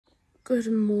Good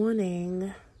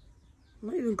morning.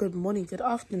 Not even good morning, good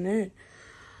afternoon.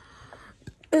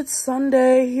 It's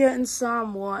Sunday here in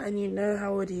Samoa, and you know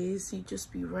how it is. You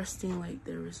just be resting like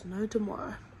there is no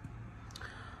tomorrow.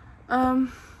 So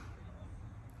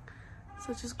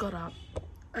I just got up.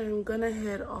 I'm gonna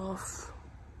head off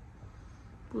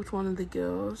with one of the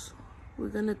girls. We're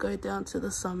gonna go down to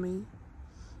the Sami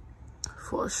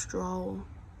for a stroll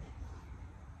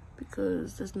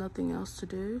because there's nothing else to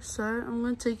do. So I'm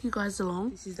gonna take you guys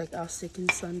along. This is like our second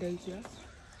Sunday here.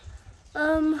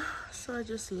 So I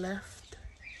just left.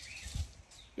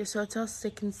 Yeah, so it's our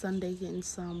second Sunday here in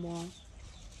Samoa.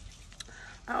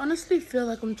 I honestly feel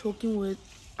like I'm talking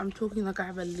like I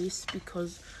have a lisp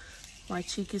because my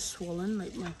cheek is swollen,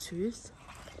 like my tooth.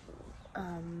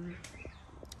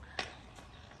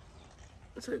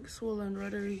 It's like swollen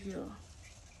right over here.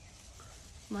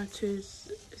 My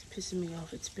tooth is pissing me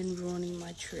off. It's been ruining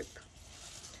my trip.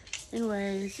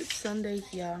 Anyways, it's Sunday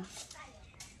here.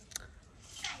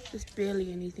 There's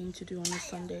barely anything to do on a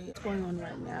Sunday. What's going on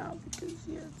right now? Because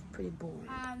yeah, it's pretty boring.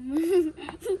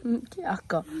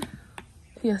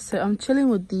 Yeah, so I'm chilling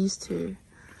with these two.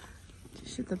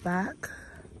 Just at the back.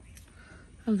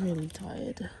 I'm really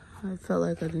tired. I felt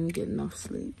like I didn't get enough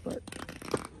sleep, but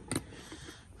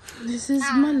this is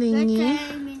Malingi.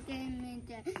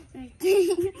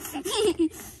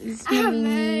 This is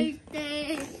Malingi.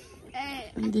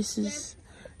 And this is,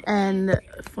 and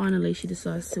finally she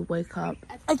decides to wake up.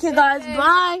 Okay guys,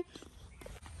 bye.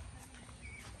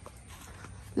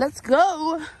 Let's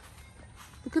go.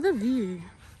 Look at the view.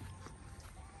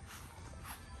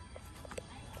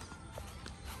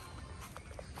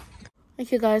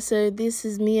 Okay guys, so this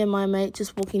is me and my mate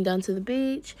just walking down to the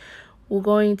beach. We're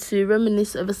going to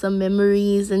reminisce over some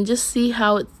memories and just see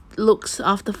how it looks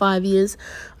after 5 years.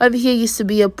 Over here used to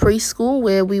be a preschool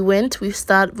where we went. We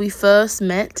first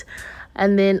met,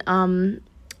 and then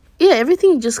yeah,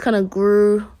 everything just kind of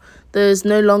grew. There's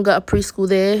no longer a preschool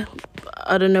there.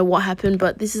 I don't know what happened,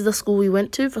 but this is the school we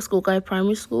went to, for School Guy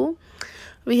Primary School.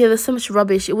 Over here, there's so much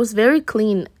rubbish. It was very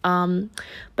clean.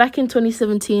 Back in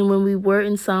 2017, when we were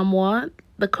in Samoa,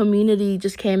 the community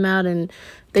just came out and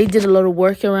they did a lot of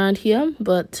work around here.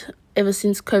 But ever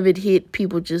since COVID hit,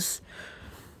 people just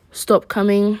stopped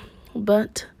coming.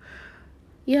 But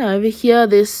yeah, over here,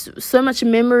 there's so much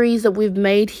memories that we've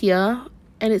made here.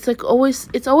 And it's like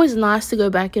it's always nice to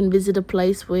go back and visit a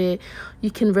place where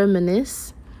you can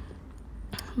reminisce.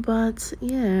 But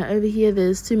yeah, over here,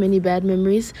 there's too many bad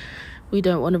memories we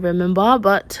don't want to remember,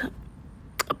 but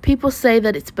people say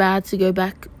that it's bad to go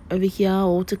back over here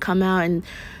or to come out and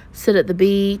sit at the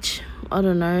beach. I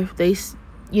don't know, they,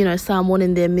 you know, Samoan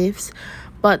in their myths,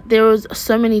 but there was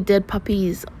so many dead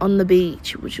puppies on the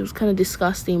beach, which was kind of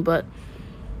disgusting. But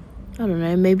I don't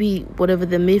know, maybe whatever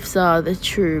the myths are, they're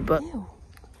true. But ew.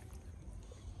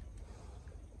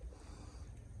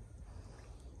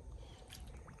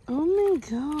 Oh my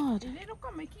god.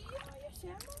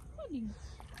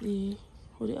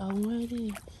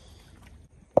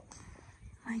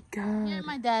 My god. Yeah,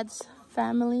 my dad's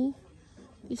family.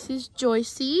 This is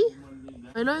Joycey.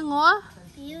 Hello, Ngoa.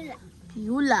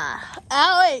 Piula.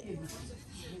 Ah, wait.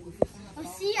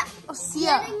 Osia.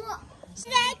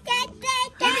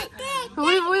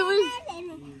 Wait.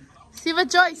 Siva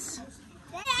Joyce.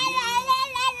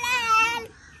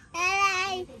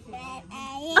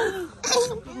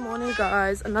 Good morning,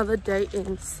 guys. Another day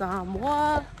in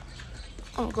Samoa.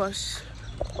 Oh gosh,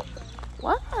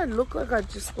 why do I look like I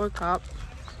just woke up?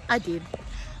 I didn't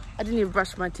even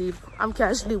brush my teeth. I'm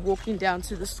casually walking down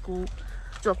to the school,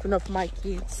 dropping off my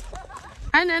kids.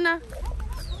 Hi, Nana.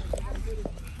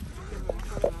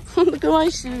 Look at my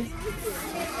shoes.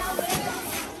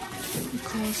 Look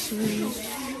at my shoes.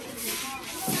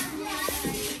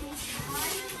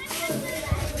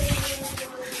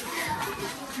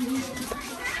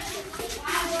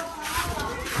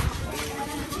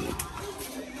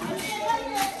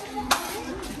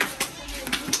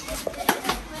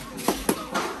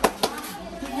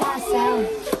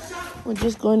 We're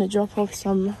just going to drop off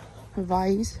some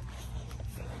advice,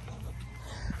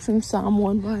 some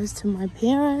Samoan advice to my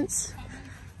parents.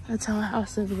 That's our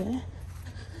house over there.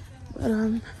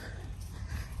 But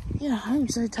yeah, I'm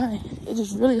so tired. It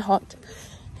is really hot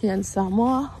here in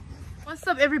Samoa. What's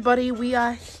up, everybody? We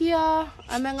are here.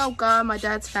 I'm at Ngauka, my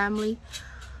dad's family,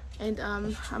 and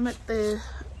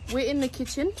we're in the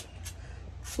kitchen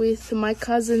with my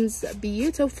cousin's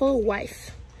beautiful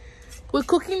wife. We're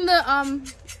cooking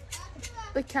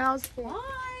the cow's food.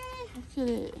 Look at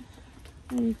it.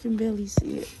 And you can barely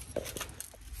see it.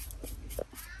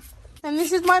 And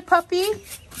this is my puppy.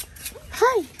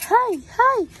 Hi.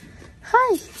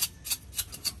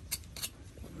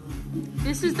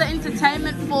 This is the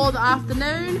entertainment for the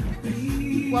afternoon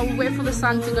while we wait for the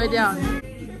sun to go down.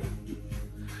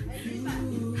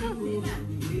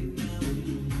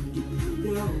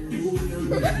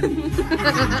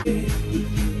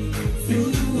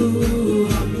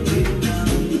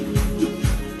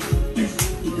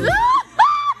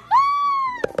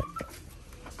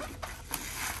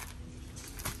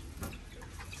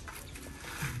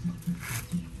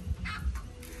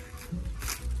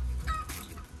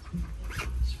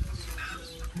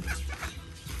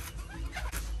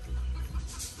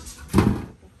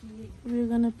 We're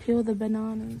gonna peel the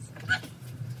bananas.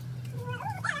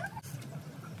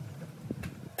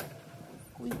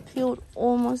 We peeled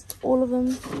almost all of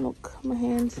them. Look, my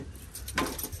hand.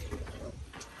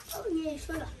 Oh yeah,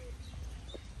 sure.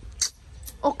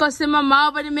 O kasi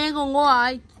mama ba ni Mengo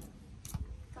ngoy?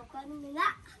 Kakanin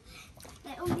na.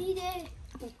 May umide.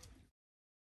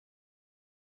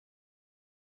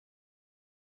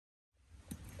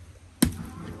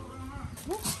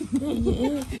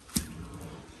 Yeah.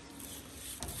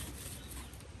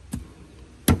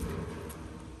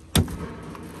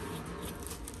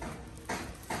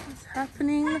 What's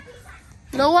happening?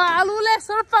 Loa alule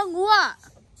sarpangua.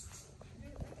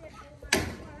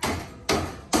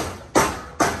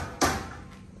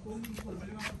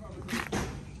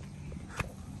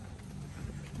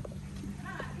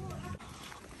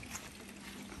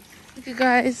 Look you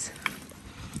guys.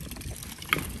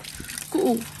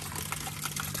 Cool.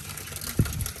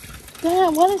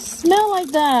 Damn, why does it smell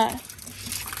like that?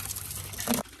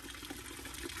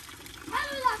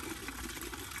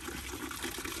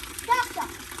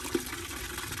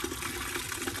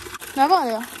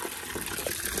 나봐요.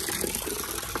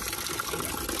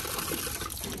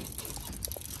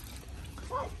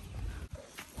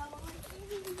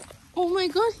 Oh my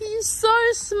god, he is so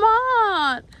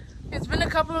smart. It's been a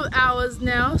couple of hours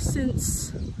now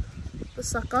since the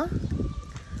sucker.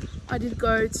 I did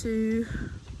go to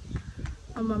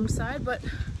my mum's side, but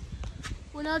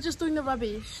we're now just doing the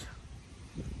rubbish.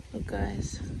 Look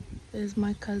guys, there's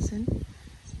my cousin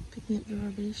picking up the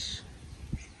rubbish.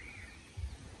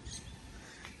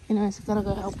 Anyways, I gotta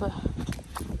go help her.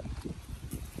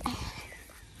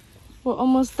 We're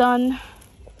almost done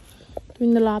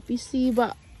doing the lapisi,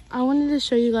 but I wanted to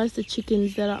show you guys the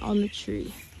chickens that are on the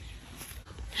tree.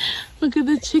 Look at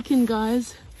the chicken,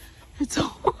 guys. It's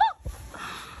all,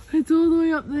 it's all the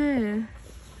way up there.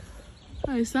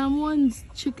 Oh, Samoan's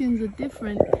chickens are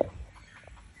different.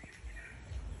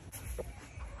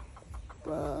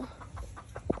 Bruh.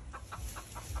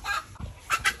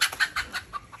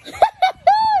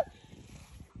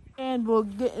 And we're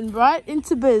getting right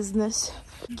into business.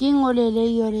 Gingolele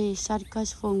yore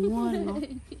sarkas fonguano.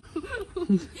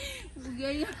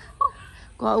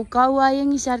 Ko ukawa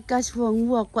yang sarkas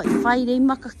fongua ko fai dei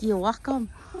makaki wakam.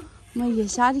 Mai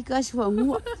sarkas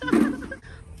fongua.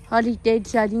 Hari ted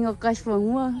saringa kas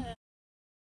fongua.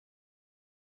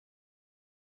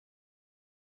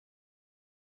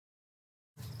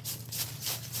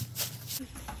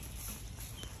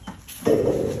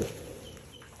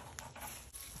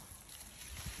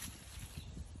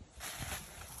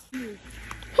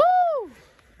 Woo!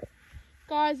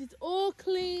 Guys, it's all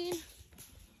clean.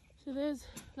 So there's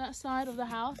that side of the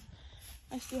house.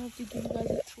 I still have to give you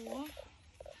guys a tour.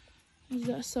 There's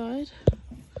that side.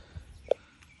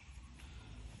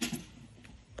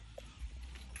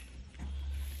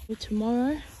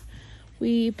 Tomorrow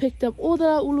we picked up all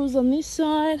the ulus on this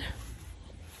side.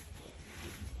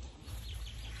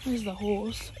 There's the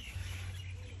horse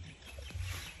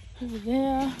over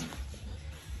there.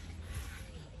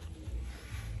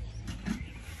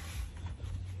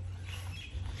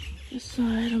 This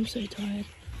side, I'm so tired.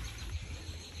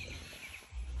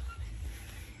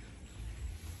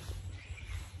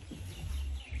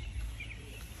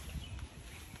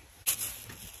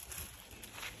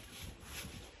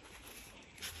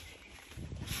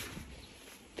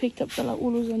 Picked up the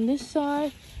ulus on this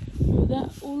side,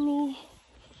 that ulu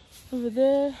over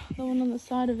there, the one on the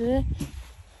side over there.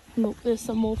 Look, there's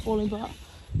some more falling, but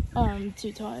I'm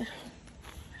too tired.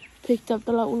 Picked up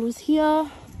the ulus here.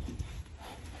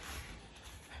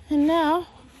 And now,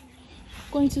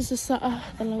 going to Sasa'a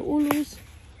the ulus.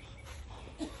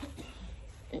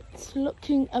 It's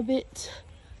looking a bit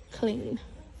clean.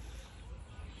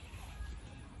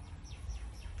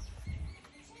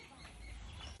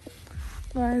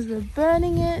 Guys, we're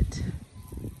burning it.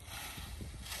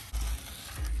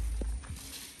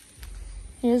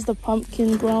 Here's the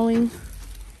pumpkin growing.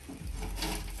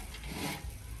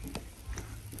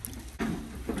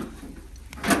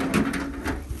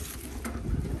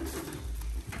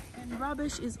 And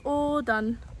rubbish is all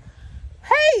done.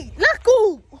 Hey, Laku!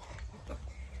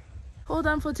 all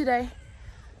done for today.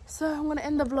 So I'm gonna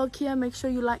end the vlog here. Make sure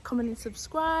you like, comment and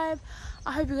subscribe.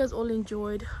 I hope you guys all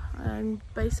enjoyed. I'm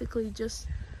basically just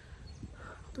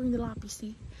doing the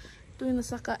lapisi, doing the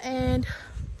saka, and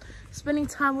spending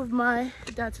time with my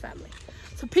dad's family.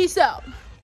 So peace out.